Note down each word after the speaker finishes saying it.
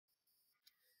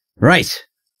Right,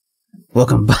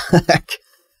 welcome back.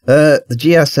 The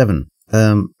GR7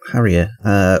 Harrier,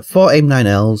 4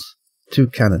 AIM-9Ls, 2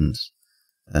 cannons.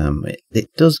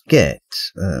 It does get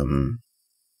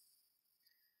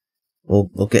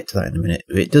we'll get to that in a minute.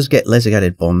 It does get laser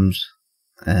guided bombs,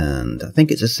 and I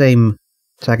think it's the same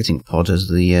targeting pod as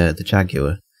the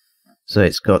Jaguar. So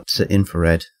it's got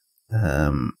infrared,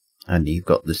 and you've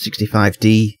got the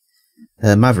 65D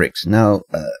Mavericks. Now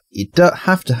you don't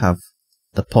have to have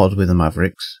the pod with the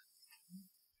Mavericks.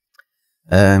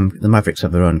 The Mavericks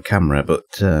have their own camera, but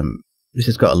this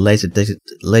has got a laser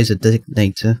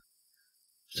designator,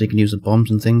 so you can use the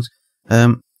bombs and things.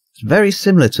 It's very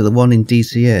similar to the one in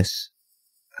DCS.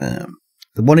 The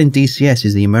one in DCS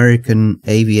is the American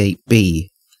AV8B,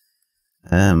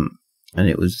 and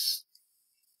it was.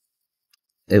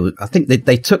 I think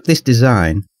they took this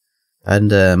design, and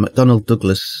McDonnell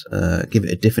Douglas give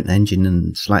it a different engine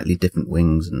and slightly different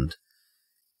wings, and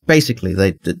basically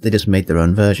they just made their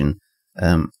own version.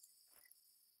 But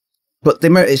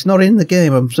it's not in the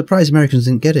game. I'm surprised Americans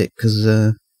didn't get it, because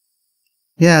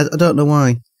yeah, I don't know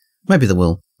why. Maybe they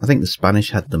will. I think the Spanish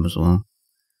had them as well.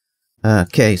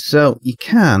 Okay, so you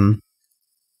can,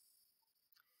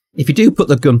 if you do put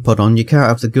the gun pod on, you can't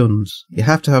have the guns. You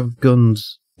have to have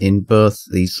guns in both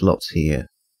these slots here.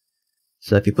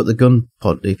 So if you put the gun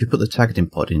pod, if you put the targeting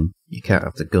pod in, you can't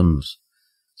have the guns.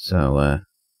 So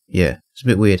yeah, it's a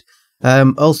bit weird.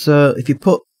 Also, if you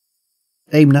put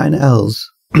AIM-9Ls,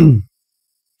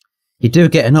 you do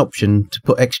get an option to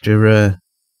put extra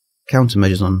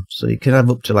countermeasures on, so you can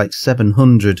have up to like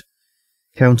 700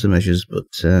 countermeasures, but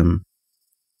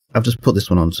I've just put this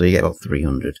one on, so you get about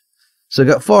 300. So I've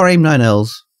got 4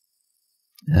 AIM-9Ls,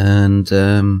 and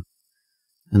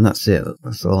that's it.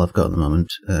 That's all I've got at the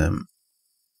moment.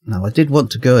 Now I did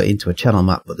want to go into a channel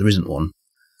map, but there isn't one.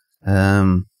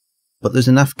 But there's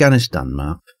an Afghanistan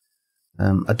map.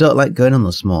 I don't like going on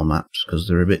the small maps because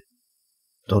they're a bit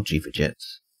dodgy for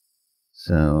jets.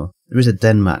 So there is a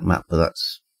Denmark map, but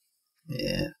that's,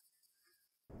 yeah.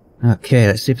 Okay,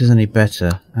 let's see if there's any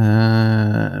better.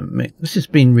 This has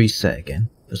been reset again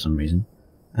for some reason.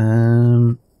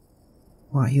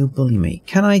 Why you bully me?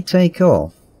 Can I take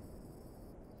off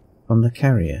from the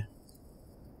carrier?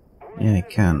 Yeah, I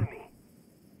can.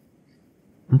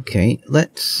 Okay,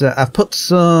 let's. I've put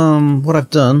some. What I've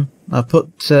done, I've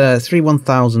put 3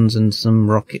 1000s and some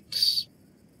rockets.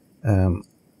 I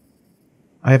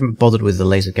haven't bothered with the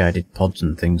laser guided pods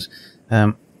and things.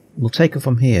 We'll take it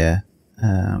from here.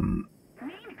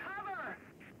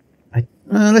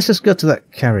 Let's just go to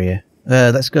that carrier.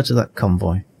 Let's go to that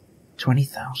convoy.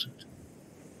 20,000.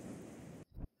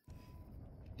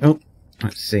 Oh,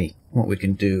 let's see what we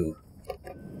can do.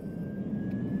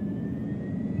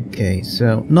 Okay,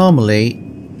 so normally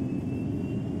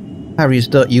Harriers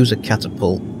don't use a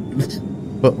catapult,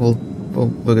 but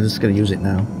we're just going to use it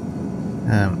now.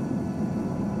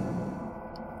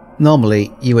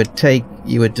 Normally you would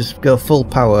just go full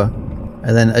power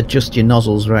and then adjust your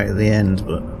nozzles right at the end,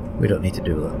 but we don't need to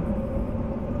do that.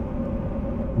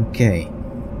 Okay,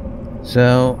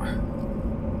 so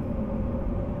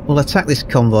we'll attack this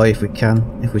convoy if we can,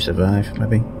 if we survive,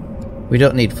 maybe. We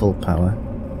don't need full power.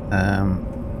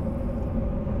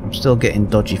 I'm still getting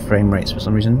dodgy frame rates for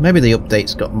some reason. Maybe the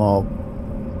update's got more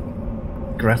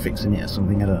graphics in it or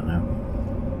something, I don't know.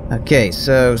 Okay,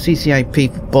 so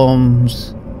CCIP for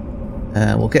bombs.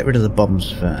 We'll get rid of the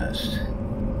bombs first.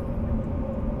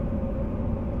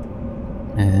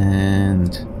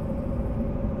 And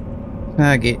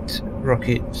target,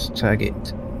 rockets,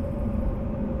 target,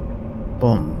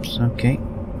 bombs, okay.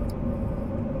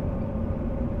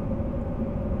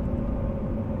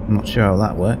 I'm not sure how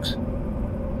that works.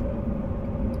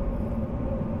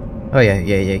 Oh yeah,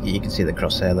 you can see the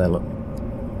crosshair there, look.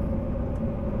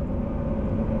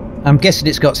 I'm guessing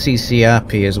it's got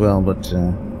CCRP as well, but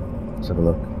let's have a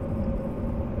look.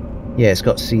 Yeah, it's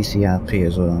got CCRP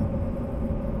as well.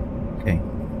 Okay.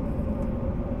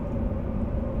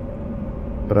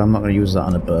 But I'm not going to use that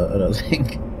on a boat, I don't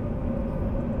think.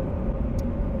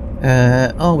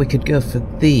 Oh, we could go for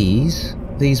these.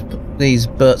 These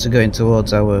boats are going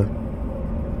towards our...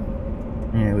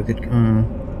 Yeah, we could...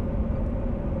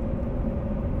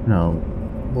 No,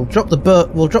 we'll drop the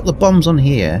bombs on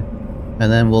here,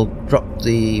 and then we'll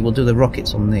do the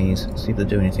rockets on these. See if they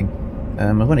do anything.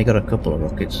 I've only got a couple of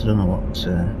rockets. I don't know what.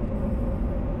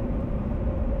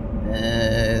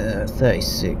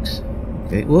 36.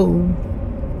 Okay. Whoa.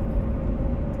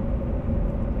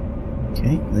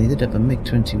 Okay, they did have a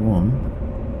MiG-21.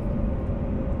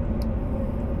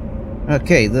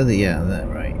 Okay, there they are. There,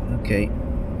 right. Okay.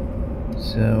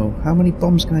 So, how many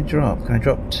bombs can I drop? Can I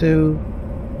drop 2?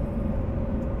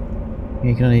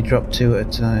 You can only drop 2 at a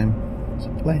time. There's a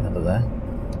plane over there.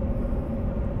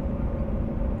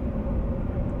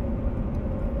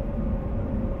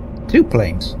 Two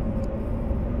planes.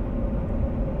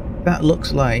 That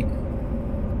looks like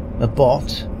a bot.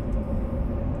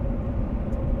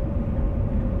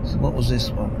 So what was this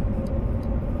one?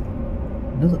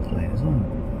 Another plane as well.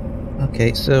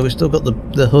 Okay, so we've still got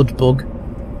the HUD bug.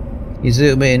 You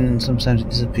zoom in, sometimes it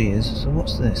disappears. So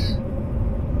what's this?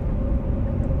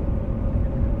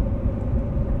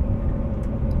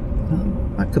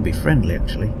 That could be friendly,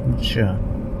 actually. I'm not sure.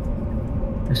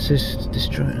 Assist,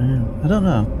 destroy. I don't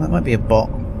know. That might be a bot.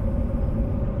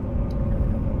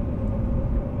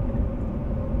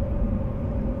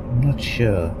 I'm not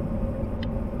sure.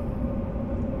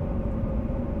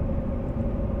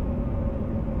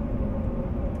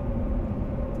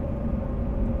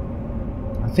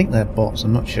 I think they're bots.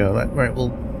 I'm not sure. Right, we'll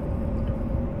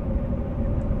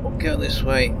go this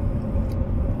way.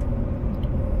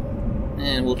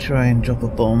 And we'll try and drop a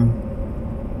bomb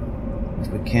if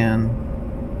we can.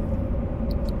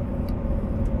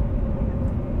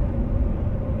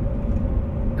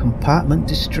 Compartment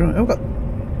destroy. Oh, God.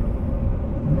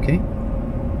 Okay.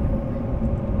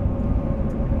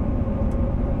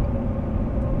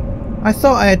 I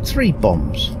thought I had 3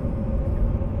 bombs.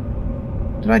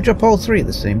 Did I drop all 3 at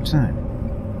the same time?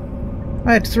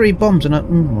 I had 3 bombs and I.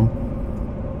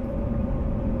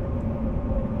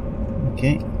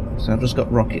 Okay. So I've just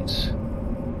got rockets.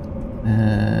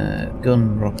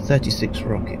 Gun rock 36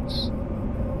 rockets.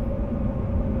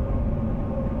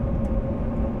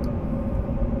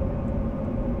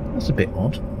 That's a bit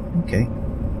odd. Okay.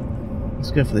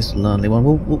 Let's go for this lonely one.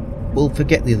 We'll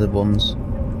forget the other ones.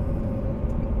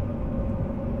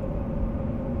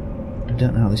 I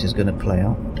don't know how this is going to play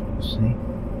out. Let's see.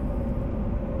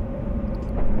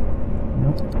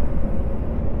 Nope.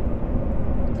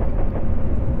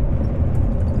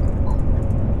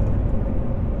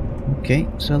 Okay,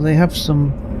 so they have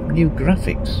some new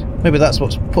graphics. Maybe that's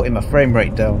what's putting my frame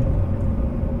rate down.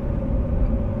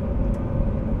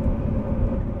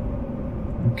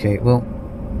 Okay, well,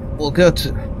 we'll go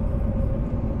to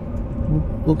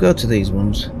these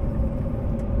ones.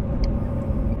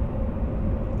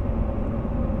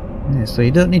 Yeah, so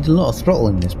you don't need a lot of throttle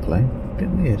in this plane. A bit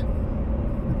weird.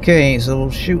 Okay, so we'll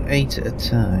shoot 8 at a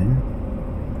time.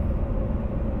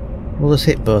 We'll just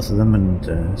hit both of them and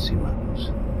see what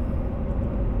happens.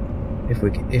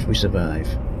 If we survive.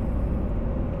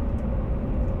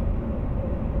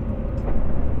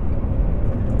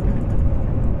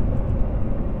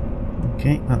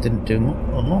 Okay, that didn't do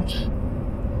a lot.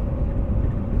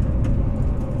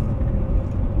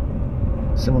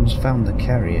 Someone's found the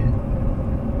carrier.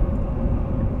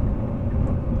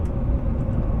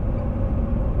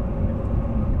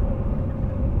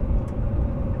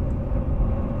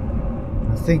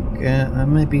 I think I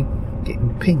may be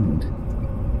getting pinged.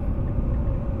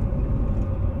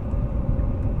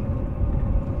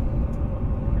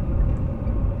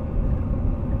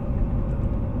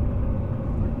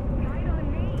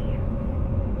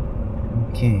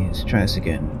 Okay, let's try this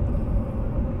again.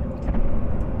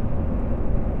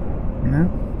 No?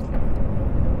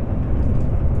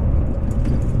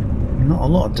 Not a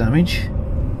lot of damage.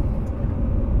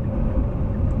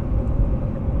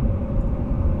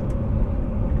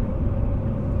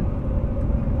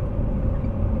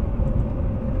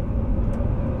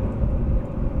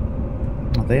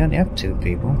 Oh, they only have 2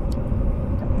 people.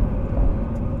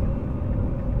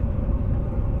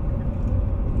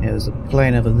 Yeah, there's a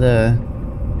plane over there.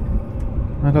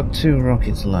 I've got 2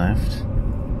 rockets left.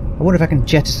 I wonder if I can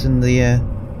jettison the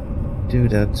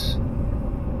doodads.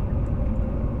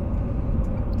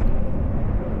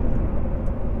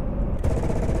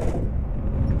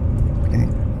 Okay.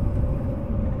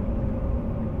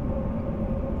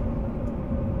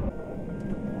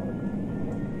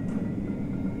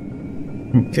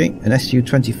 Okay, an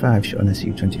Su-25 shot an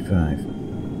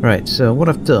Su-25. Right, so what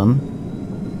I've done,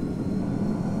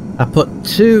 I put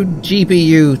 2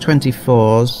 GBU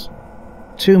 24s,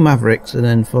 2 Mavericks, and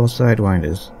then 4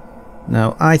 Sidewinders.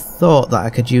 Now, I thought that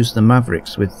I could use the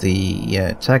Mavericks with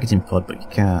the targeting pod, but you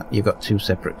can't. You've got 2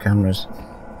 separate cameras.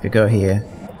 If you go here,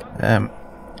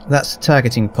 that's the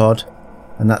targeting pod,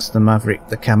 and that's the Maverick,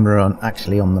 the camera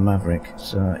actually on the Maverick.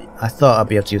 So I thought I'd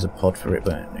be able to use a pod for it,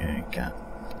 but yeah, you can't.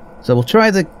 So we'll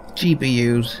try the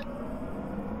GBUs.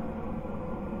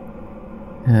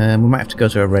 We might have to go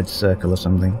to a red circle or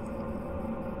something.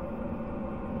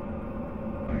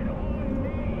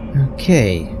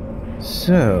 Okay,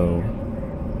 so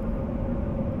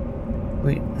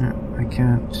wait, I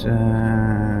can't.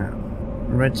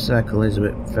 red circle is a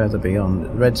bit further beyond. The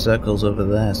red circle's over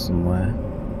there somewhere.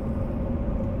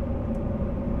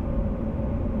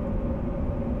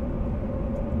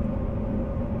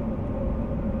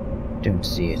 Don't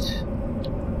see it.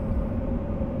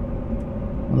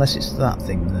 Unless it's that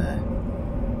thing there.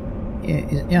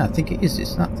 Yeah, I think it is.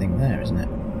 It's that thing there, isn't it?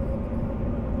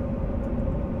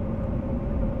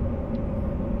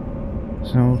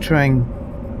 So we'll try and...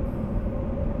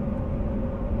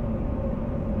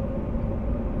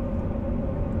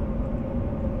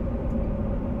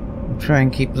 try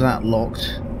and keep that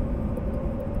locked.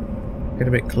 Get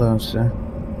a bit closer.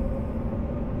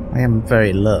 I am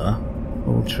very low.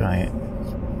 We'll try it.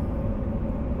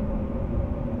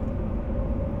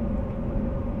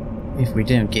 If we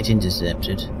don't get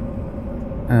intercepted.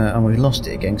 And we've lost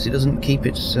it again because it doesn't keep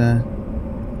its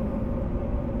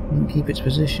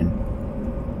position.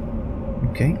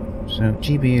 Okay, so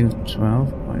GBU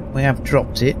 12. We have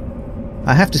dropped it.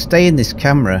 I have to stay in this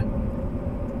camera,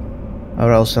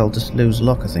 or else I'll just lose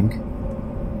lock, I think.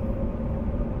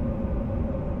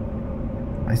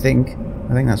 I think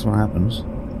that's what happens.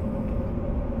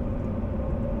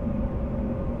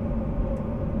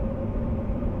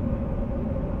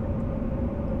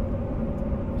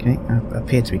 Okay, I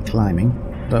appear to be climbing.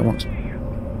 Don't want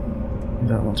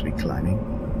to be climbing.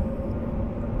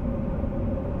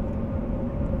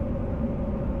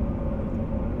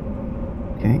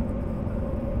 Okay.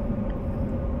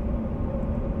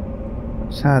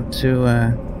 It's hard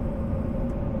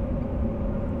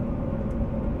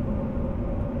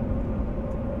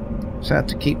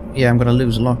to keep. Yeah, I'm gonna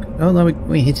lose lock. Oh no,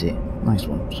 we hit it. Nice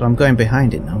one. So I'm going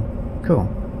behind it now. Cool.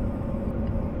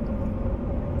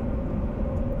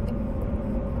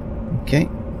 Okay.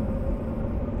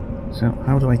 So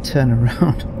how do I turn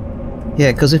around?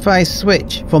 Yeah, because if I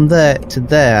switch from there to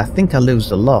there, I think I lose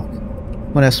the lock.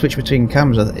 When I switch between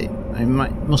cameras, it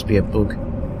must be a bug.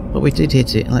 But we did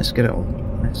hit it. Let's get it all.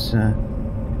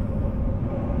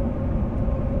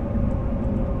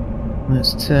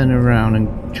 Let's turn around and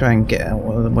try and get out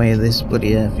of the way of this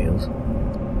bloody airfield.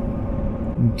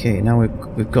 Okay, now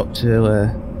we've got to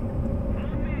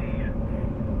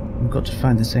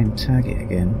find the same target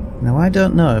again. Now I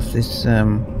don't know if this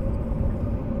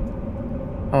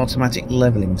automatic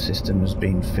leveling system has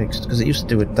been fixed, because it used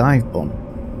to do a dive bomb.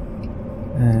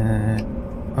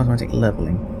 Automatic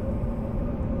leveling.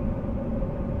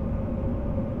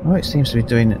 Oh, it seems to be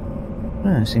doing it.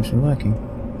 Oh, it seems to be working.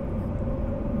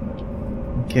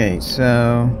 Okay,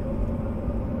 so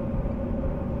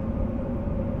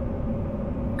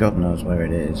God knows where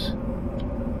it is.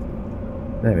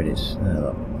 There it is. There,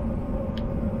 look.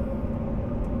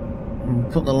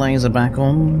 Put the laser back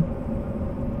on.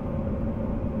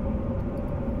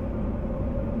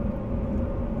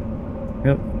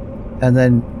 Yep. And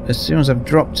then as soon as I've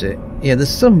dropped it, yeah, there's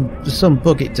some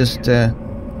bug. It just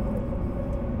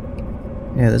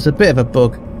yeah, there's a bit of a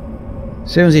bug.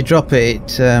 As soon as you drop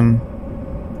it,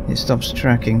 it stops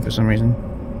tracking for some reason.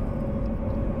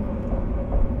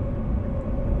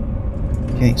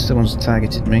 Okay, someone's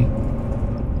targeted me.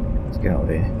 Let's get out of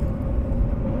here.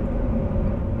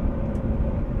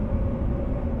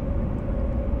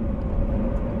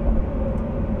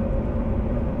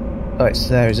 Oh, it's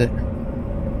there, is it?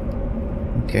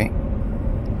 Okay.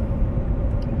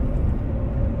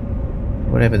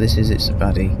 Whatever this is, it's a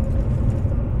baddie.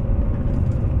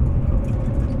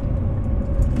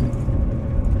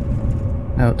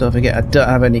 Oh, don't forget, I don't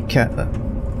have any cat.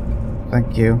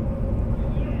 Thank you.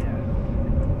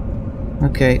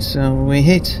 Okay, so we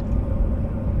hit.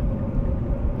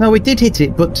 No, we did hit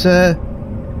it, but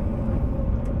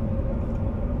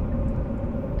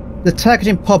the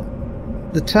targeting pod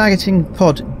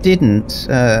didn't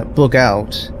bug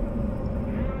out.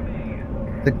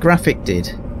 The graphic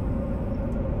did.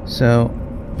 So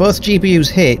both GPUs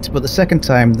hit, but the second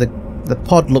time the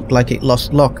pod looked like it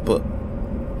lost lock, but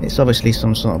it's obviously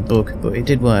some sort of bug, but it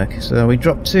did work. So we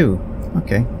dropped 2.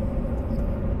 Okay.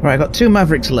 Right, I've got 2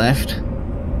 Mavericks left.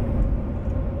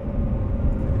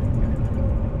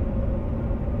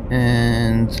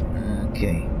 And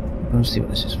okay, let's see what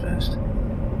this is first.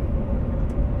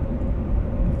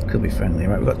 Could be friendly.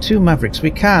 Right, we've got 2 Mavericks.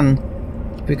 We can,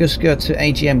 if we just go to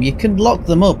AGM, you can lock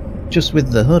them up just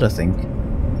with the hood, I think.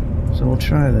 So we'll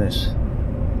try this.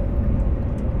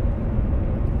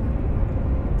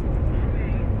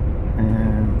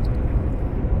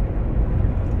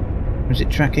 Is it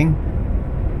tracking?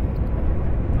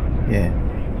 Yeah,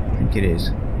 I think it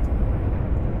is.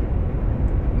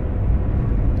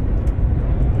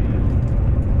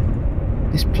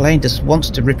 This plane just wants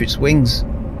to rip its wings.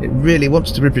 It really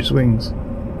wants to rip its wings.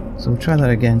 So we'll try that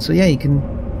again. So yeah, you can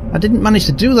I didn't manage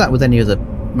to do that with any other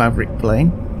Maverick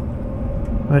plane,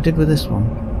 but I did with this one.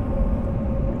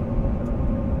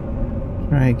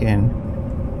 Try again.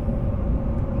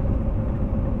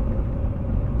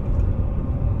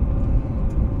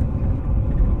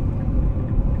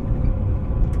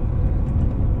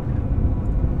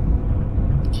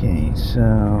 Okay,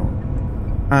 so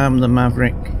I'm the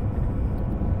Maverick.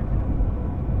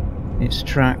 It's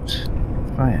tracked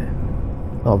fire.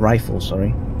 Oh, rifle,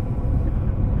 sorry.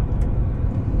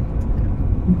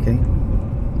 Okay.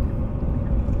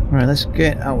 Right, let's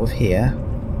get out of here.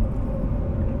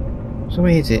 So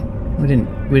we hit it. We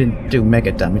didn't do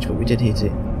mega damage, but we did hit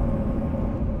it.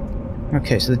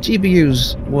 Okay, so the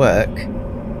GPUs work,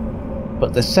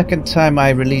 but the second time I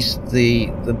released the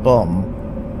bomb,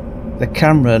 the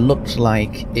camera looked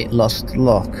like it lost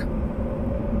lock,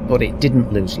 but it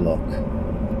didn't lose lock.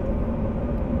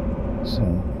 So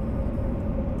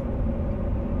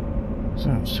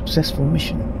successful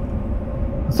mission.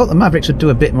 I thought the Mavericks would do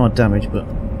a bit more damage, but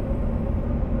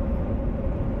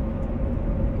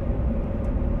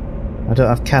I don't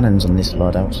have cannons on this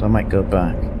loadout, so I might go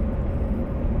back.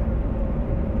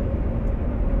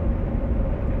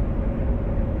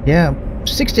 Yeah,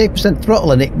 68%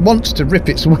 throttle and it wants to rip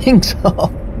its wings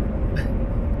off.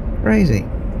 Crazy.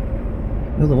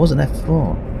 Oh, there was an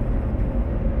F4.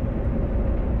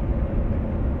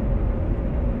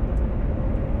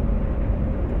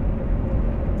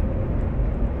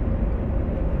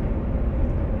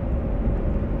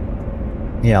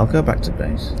 Yeah, I'll go back to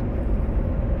base.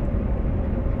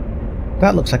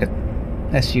 That looks like a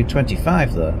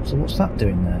Su-25 though, so what's that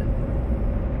doing there?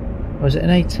 Or is it an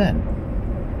A10?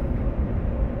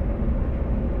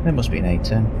 That must be an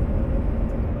A10.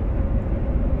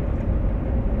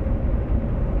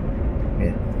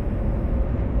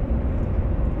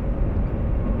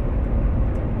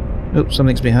 Yeah. Oops,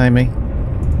 something's behind me.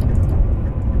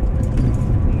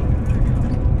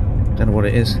 Don't know what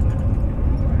it is.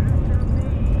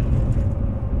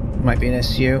 Might be an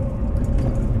SU.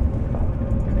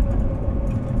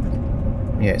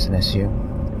 Yeah, it's an SU.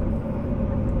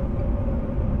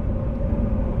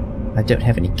 I don't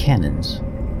have any cannons.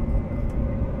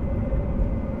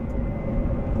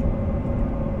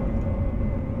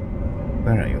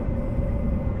 Where are you?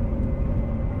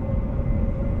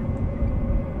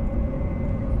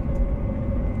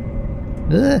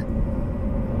 Ugh.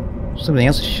 Something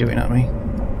else is shooting at me.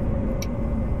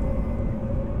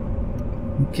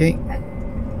 Okay.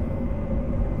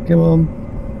 Come on.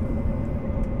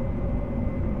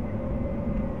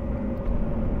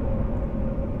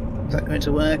 Is that going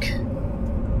to work?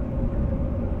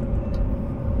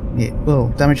 Yeah, well,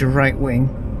 damage a right wing.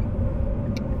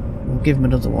 We'll give him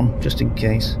another one, just in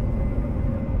case.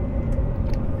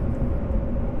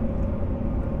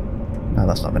 No,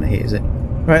 that's not going to hit, is it?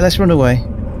 Right, let's run away.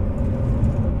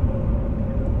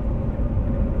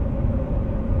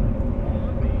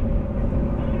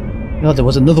 No, there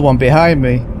was another one behind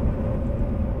me.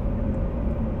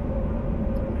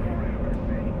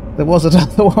 There was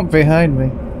another one behind me.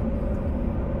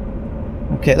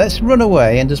 Okay, let's run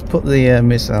away and just put the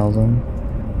missiles on.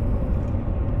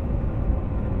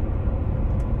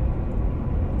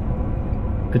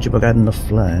 Good job I got enough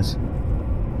flares.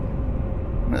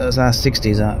 Those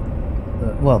R60s are...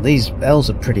 well, these Ls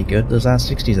are pretty good. Those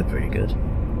R60s are pretty good.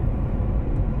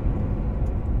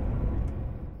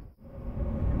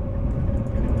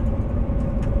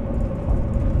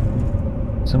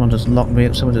 Someone just locked me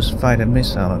up. Someone just fired a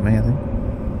missile at me, I think.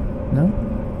 No?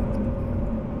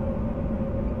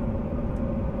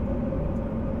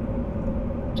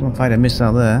 Someone fired a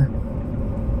missile there.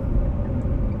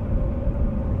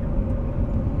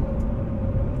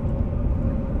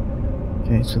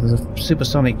 Okay, so there's a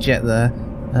supersonic jet there.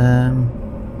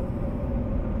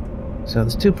 So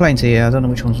there's two planes here. I don't know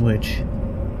which one's which.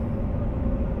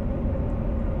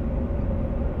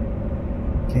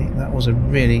 Okay, that was a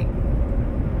really...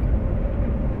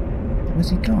 Where's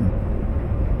he gone?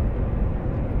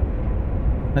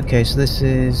 Okay, so this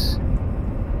is...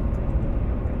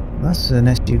 that's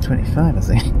an Su-25, I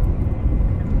think.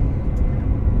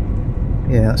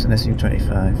 Yeah, that's an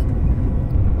Su-25.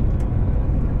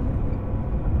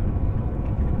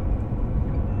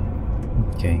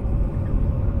 Okay.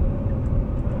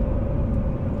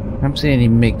 I haven't seen any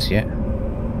MiGs yet.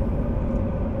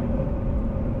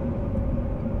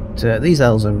 But, these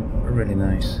Ls are really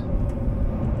nice.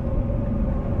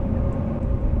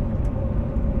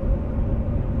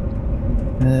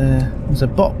 There's a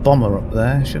bot bomber up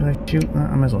there. Should I shoot that?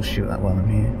 I might as well shoot that while I'm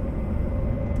here.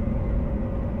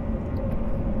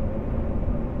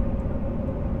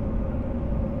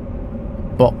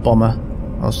 Bot bomber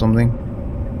or something.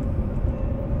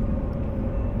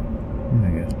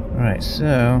 Right,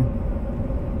 so...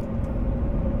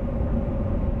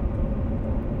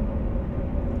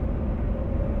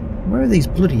 where are these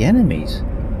bloody enemies?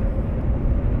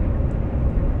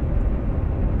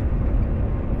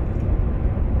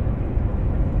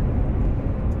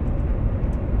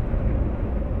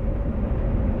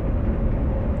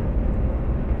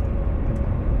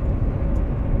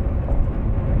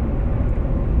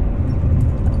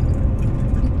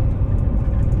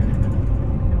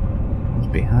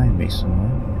 Behind me somewhere.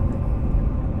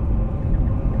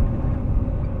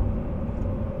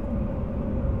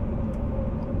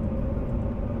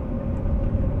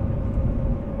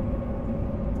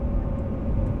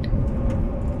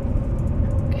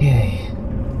 Okay.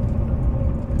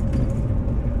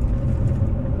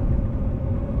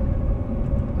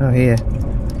 Oh, here.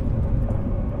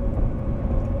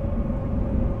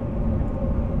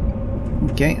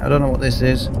 Okay, I don't know what this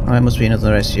is. Oh, it must be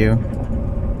another SU.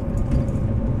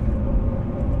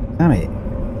 Damn it.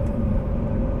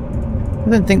 I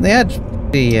didn't think they had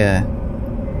the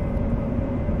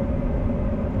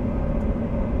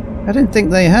I didn't think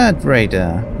they had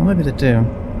radar. Well, maybe they do.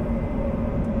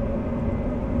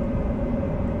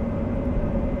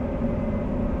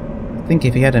 I think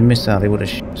if he had a missile he would have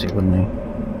shot it, wouldn't he?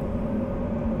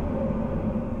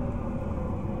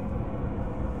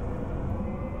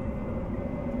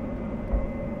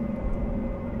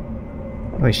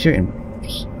 Oh, he's shooting.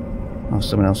 Oh,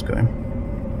 someone else got him.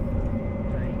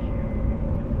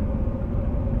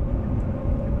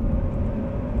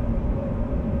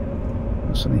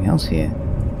 There's something else here.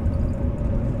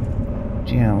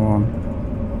 GR1.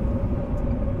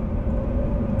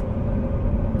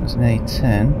 There's an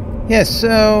A10. Yeah,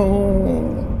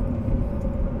 so...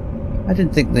 I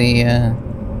didn't think the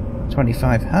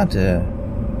 25 had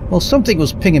well, something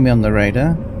was pinging me on the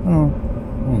radar. Oh,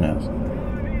 who knows?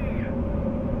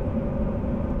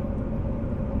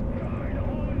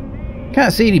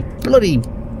 Can't see any bloody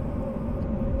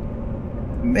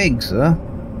MiGs, though.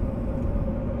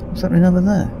 What's happening over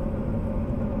there?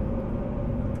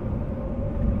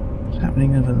 What's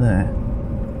happening over there?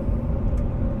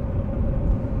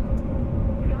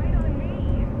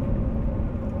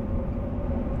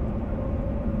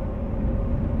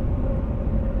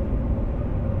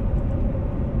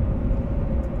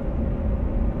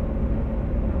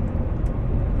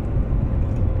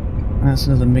 That's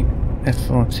another MiG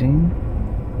F-14.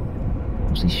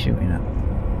 What's he shooting at?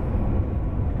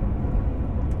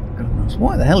 God knows.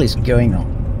 What the hell is going on?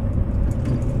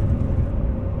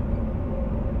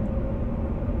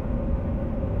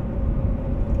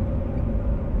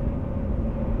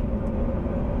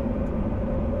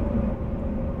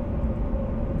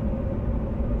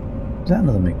 Is that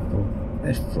another MiG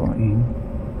F-14?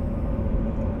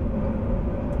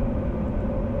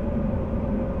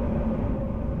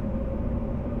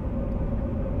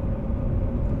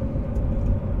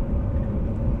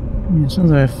 Yeah, it's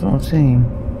another F-14.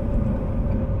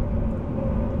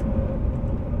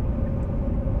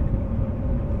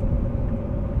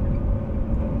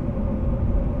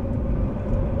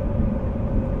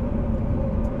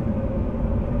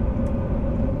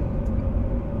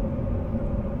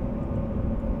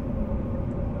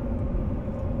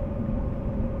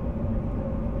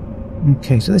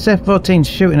 Okay, so this F-14's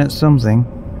shooting at something.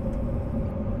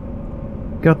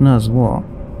 God knows what.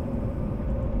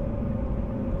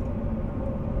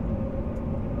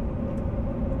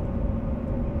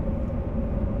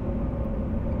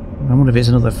 I wonder if it's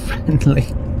another friendly.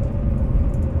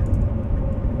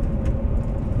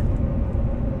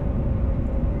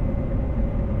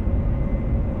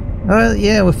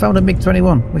 Yeah, we found a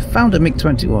MiG-21. We found a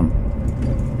MiG-21.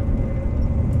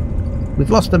 We've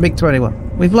lost a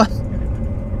MiG-21. We've lost...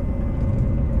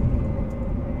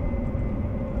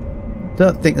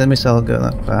 Don't think the missile will go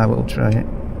that far, but we'll try it.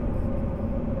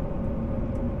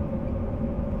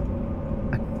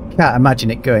 I can't imagine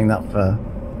it going that far.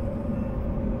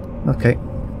 Okay,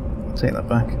 I'll take that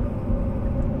back.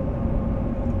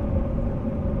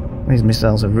 These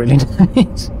missiles are really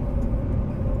nice.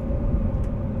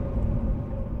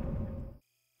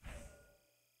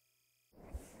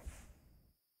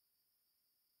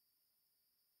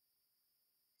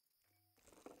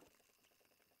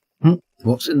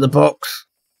 What's in the box?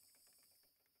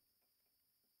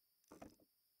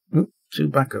 Oop, 2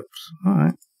 backups.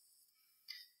 Alright.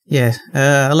 Yeah,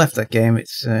 I left that game.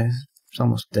 It's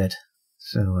almost dead.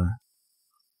 So,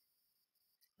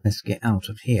 let's get out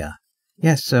of here.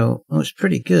 Yeah, so, well, it's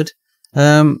pretty good.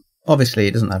 Obviously,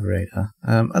 it doesn't have radar.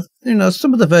 You know,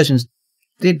 some of the versions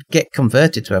did get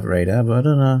converted to have radar, but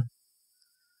I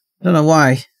don't know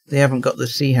why they haven't got the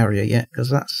Sea Harrier yet,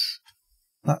 because that's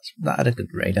that had a good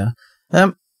radar.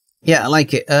 Yeah, I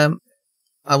like it.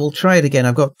 I will try it again.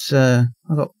 I've got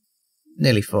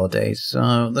nearly 4 days,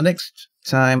 so the next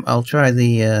time I'll try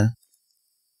the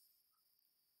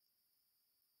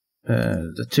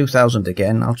 2000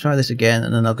 again. I'll try this again,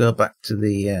 and then I'll go back to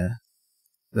the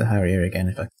Harrier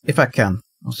again if I can.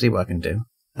 I'll see what I can do.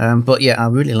 But yeah, I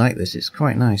really like this. It's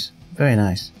quite nice, very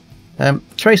nice.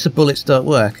 Tracer bullets don't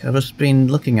work. I've just been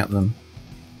looking at them.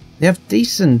 They have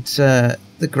decent the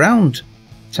ground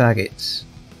targets.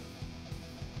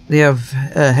 They have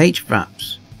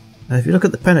HVAPs. If you look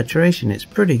at the penetration, it's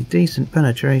pretty decent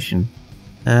penetration.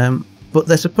 But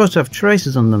they're supposed to have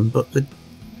tracers on them, but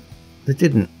they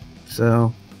didn't.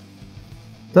 So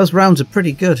those rounds are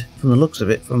pretty good from the looks of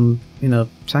it, from, you know,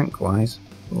 tank wise.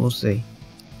 We'll see.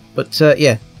 But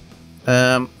yeah,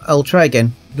 I'll try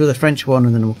again, do the French one,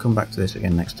 and then we'll come back to this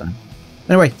again next time.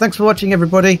 Anyway, thanks for watching,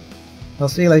 everybody. I'll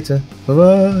see you later. Bye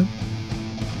bye.